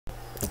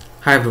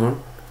Hi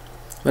everyone,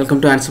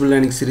 welcome to Ansible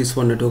Learning Series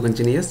for Network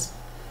Engineers.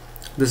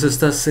 This is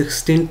the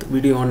 16th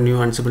video on new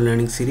Ansible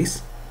Learning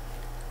Series.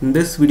 In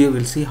this video,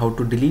 we'll see how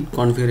to delete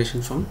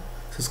configuration from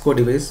Cisco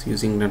device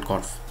using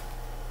Netconf.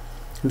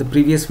 In the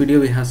previous video,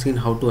 we have seen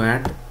how to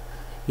add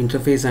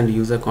interface and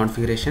user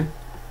configuration,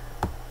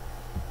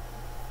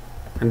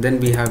 and then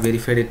we have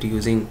verified it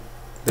using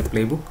the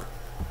playbook.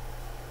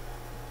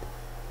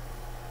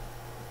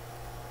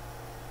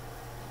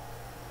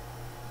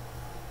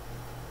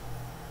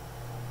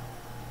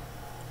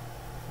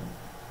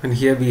 And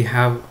here we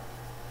have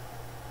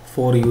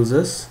 4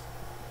 users,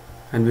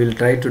 and we'll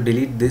try to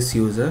delete this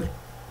user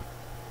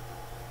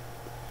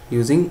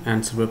using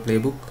Ansible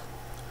playbook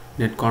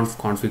netconf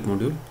config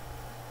module,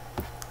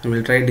 and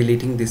we'll try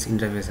deleting this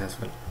interface as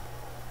well.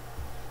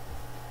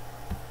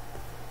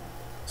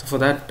 So for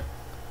that,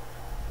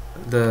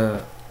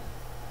 the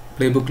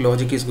playbook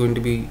logic is going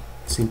to be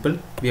simple.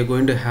 We are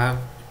going to have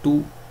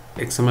 2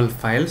 XML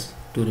files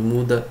to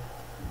remove the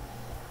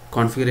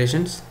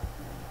configurations.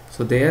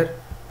 So there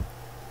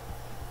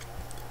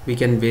we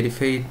can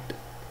verify it.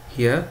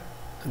 Here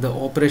the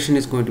operation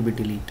is going to be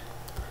delete.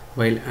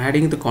 While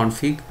adding the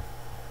config,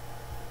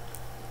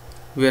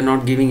 we are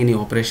not giving any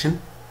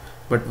operation,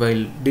 but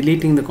while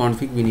deleting the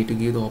config, we need to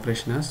give the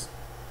operation as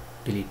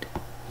delete.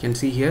 You can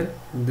see here,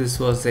 this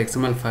was the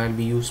XML file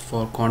we used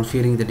for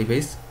configuring the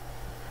device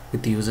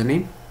with the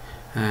username,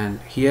 and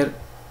here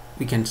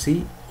we can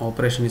see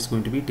operation is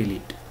going to be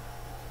delete.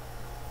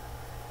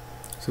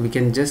 So we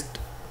can just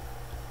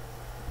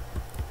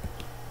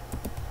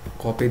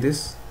copy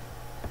this,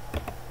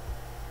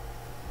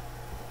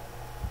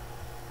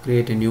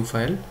 create a new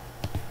file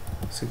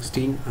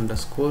 16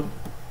 underscore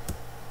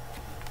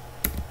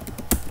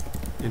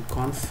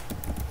netconf,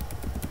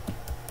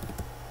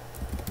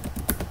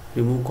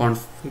 remove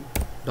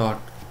config.yaml,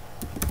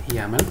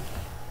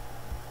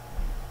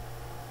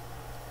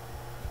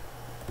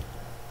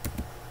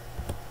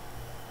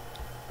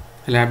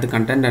 I'll add the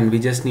content, and we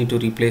just need to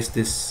replace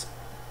this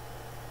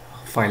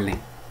file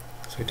name.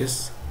 So it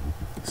is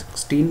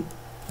 16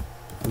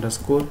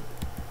 underscore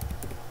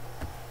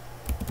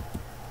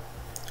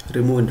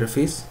remove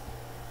interface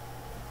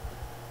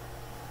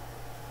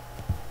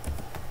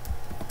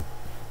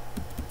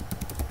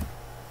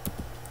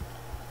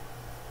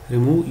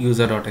remove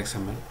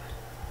user.xml.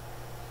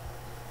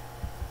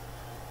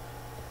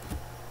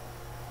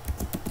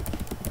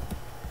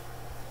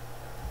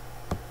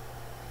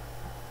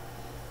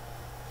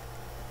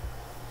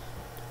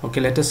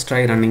 Okay, let us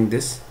try running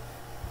this.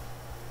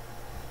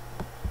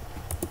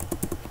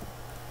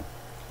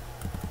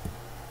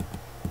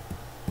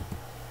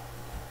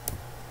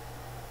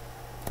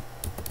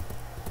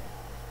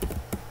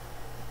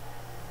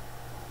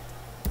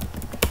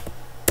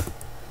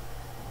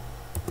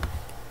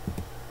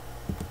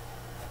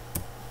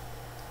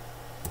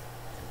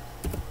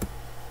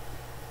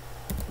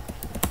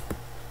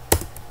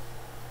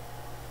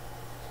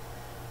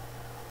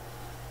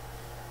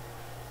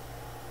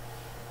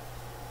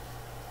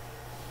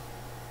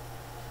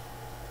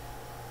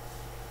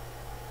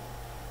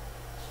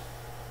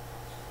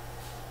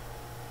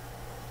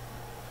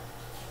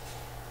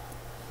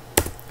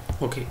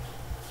 Okay,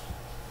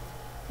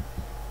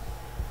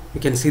 you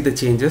can see the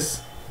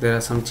changes. There are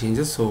some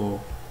changes,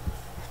 so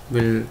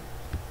we'll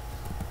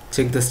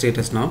check the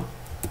status now.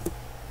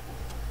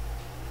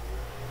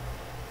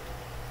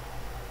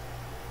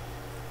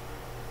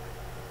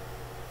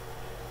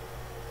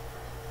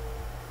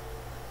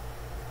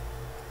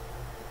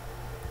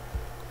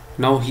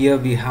 Now here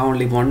we have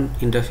only one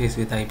interface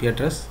with IP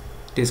address,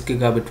 it is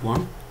gigabit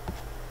 1,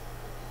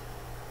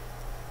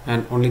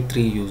 and only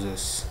 3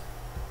 users.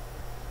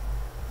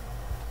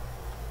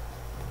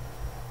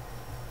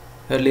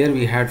 Earlier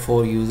we had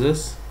 4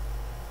 users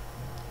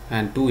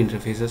and 2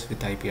 interfaces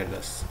with IP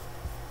address.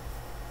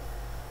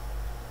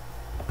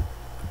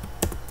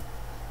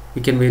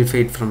 We can verify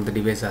it from the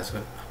device as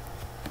well.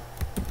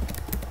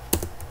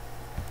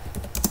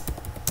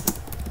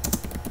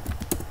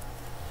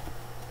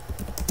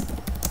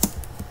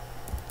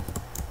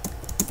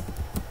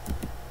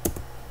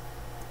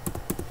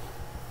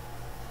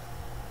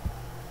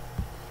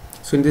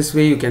 So in this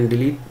way you can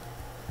delete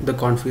the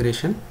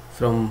configuration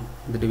from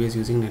the device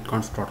using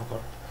netconf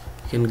protocol.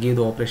 You can give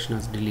the operation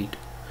as delete,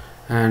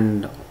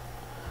 and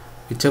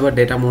whichever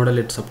data model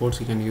it supports,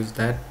 you can use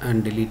that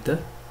and delete the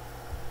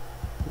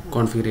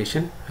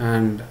configuration.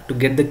 And to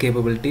get the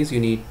capabilities, you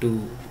need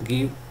to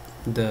give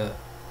the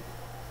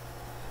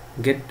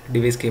get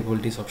device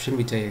capabilities option,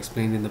 which I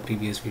explained in the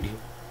previous video.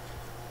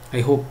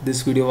 I hope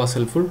this video was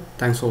helpful.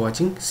 Thanks for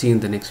watching. See you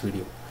in the next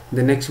video. In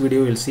the next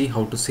video, we'll see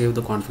how to save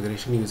the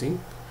configuration using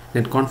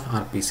netconf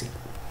RPC.